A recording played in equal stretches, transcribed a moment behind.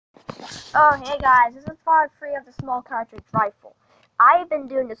Oh, hey guys, this is part 3 of the small cartridge rifle. I've been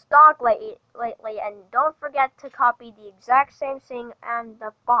doing the stock lately, and don't forget to copy the exact same thing on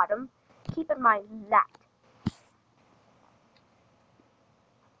the bottom. Keep in mind that.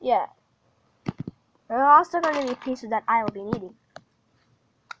 Yeah. There are also going to be pieces that I will be needing.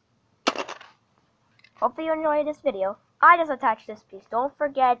 Hopefully you enjoyed this video. I just attached this piece. Don't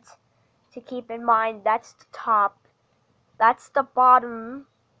forget to keep in mind that's the top, that's the bottom,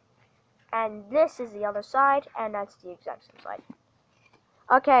 and this is the other side, and that's the exact same side.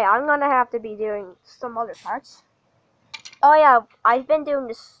 Okay, I'm gonna have to be doing some other parts. Oh yeah, I've been doing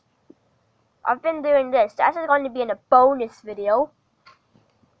this. That is going to be in a bonus video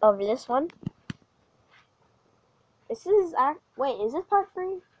of this one. Wait, is this part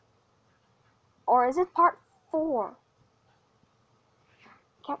 3? Or is it part 4?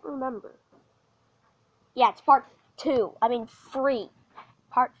 Can't remember. Yeah, it's part 2. I mean 3.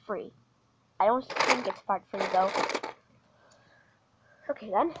 Part 3. I don't think it's part 3 though. Okay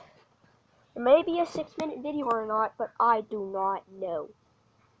then. It may be a 6-minute video or not, but I do not know.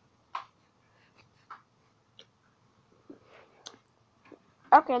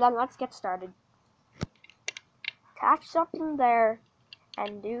 Okay then, let's get started. Attach something there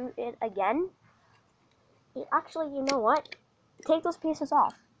and do it again. Actually, you know what? Take those pieces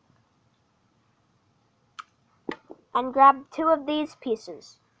off. And grab 2 of these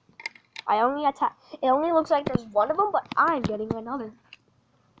pieces. It only looks like there's one of them, but I'm getting another.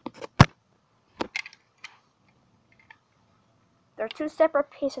 There are 2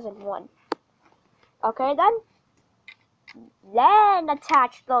 separate pieces in one. Okay then? Then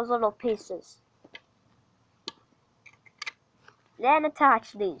attach those little pieces. Then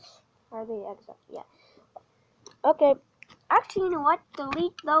attach these. Are they exact? Yeah. Okay. Actually, you know what?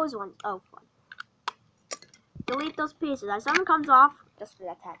 Delete those ones. Oh, fun. Delete those pieces. As something comes off, just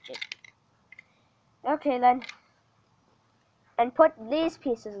reattach it. Okay then. And put these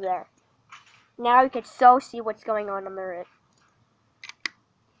pieces there. Now you can see what's going on under it.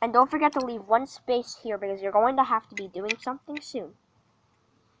 And don't forget to leave 1 space here because you're going to have to be doing something soon.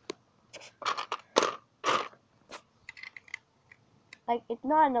 Like, it's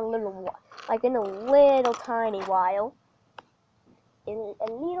not in a little while. Like, in a little tiny while. In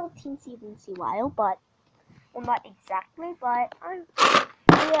a little teensy while, but... Well, not exactly, but...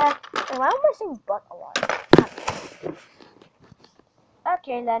 Yeah. Why am I saying but a lot?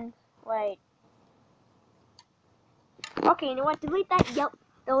 Okay, then. Wait. Okay, you know what? Delete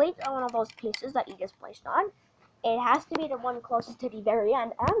one of those pieces that you just placed on. It has to be the one closest to the very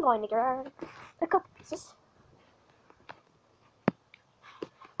end. I'm going to grab a couple pieces.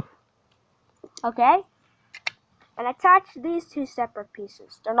 Okay? And attach these 2 separate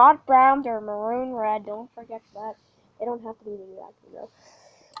pieces. They're not brown, they're maroon red. Don't forget that. They don't have to be the exact though.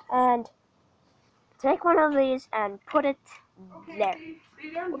 And take one of these and put it there.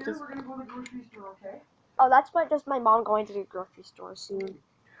 Stay down here. We're gonna go to the grocery store, okay? Oh, that's just my mom going to the grocery store soon.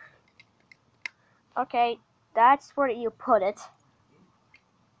 Okay, that's where you put it.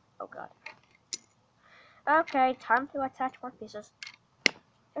 Oh god. Okay, time to attach more pieces.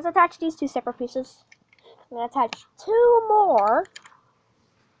 Let's attach these 2 separate pieces. I'm gonna attach 2 more.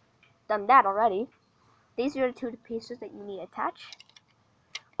 Done that already. These are the 2 pieces that you need to attach.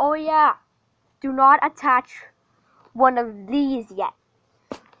 Oh yeah, do not attach one of these yet.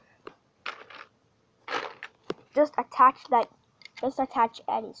 Just attach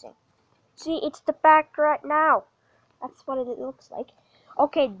anything. See, it's the back right now. That's what it looks like.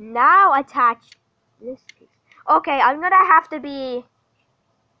 Okay, now attach this piece. Okay, I'm gonna have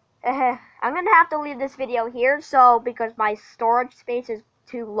to leave this video here, because my storage space is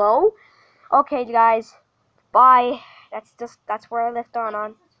too low. Okay, guys, bye. That's where I left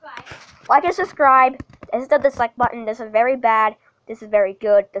on. Like and subscribe. This is the dislike button. This is very bad. This is very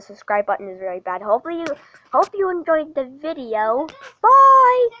good. The subscribe button is very bad. Hope you enjoyed the video.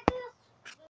 Bye.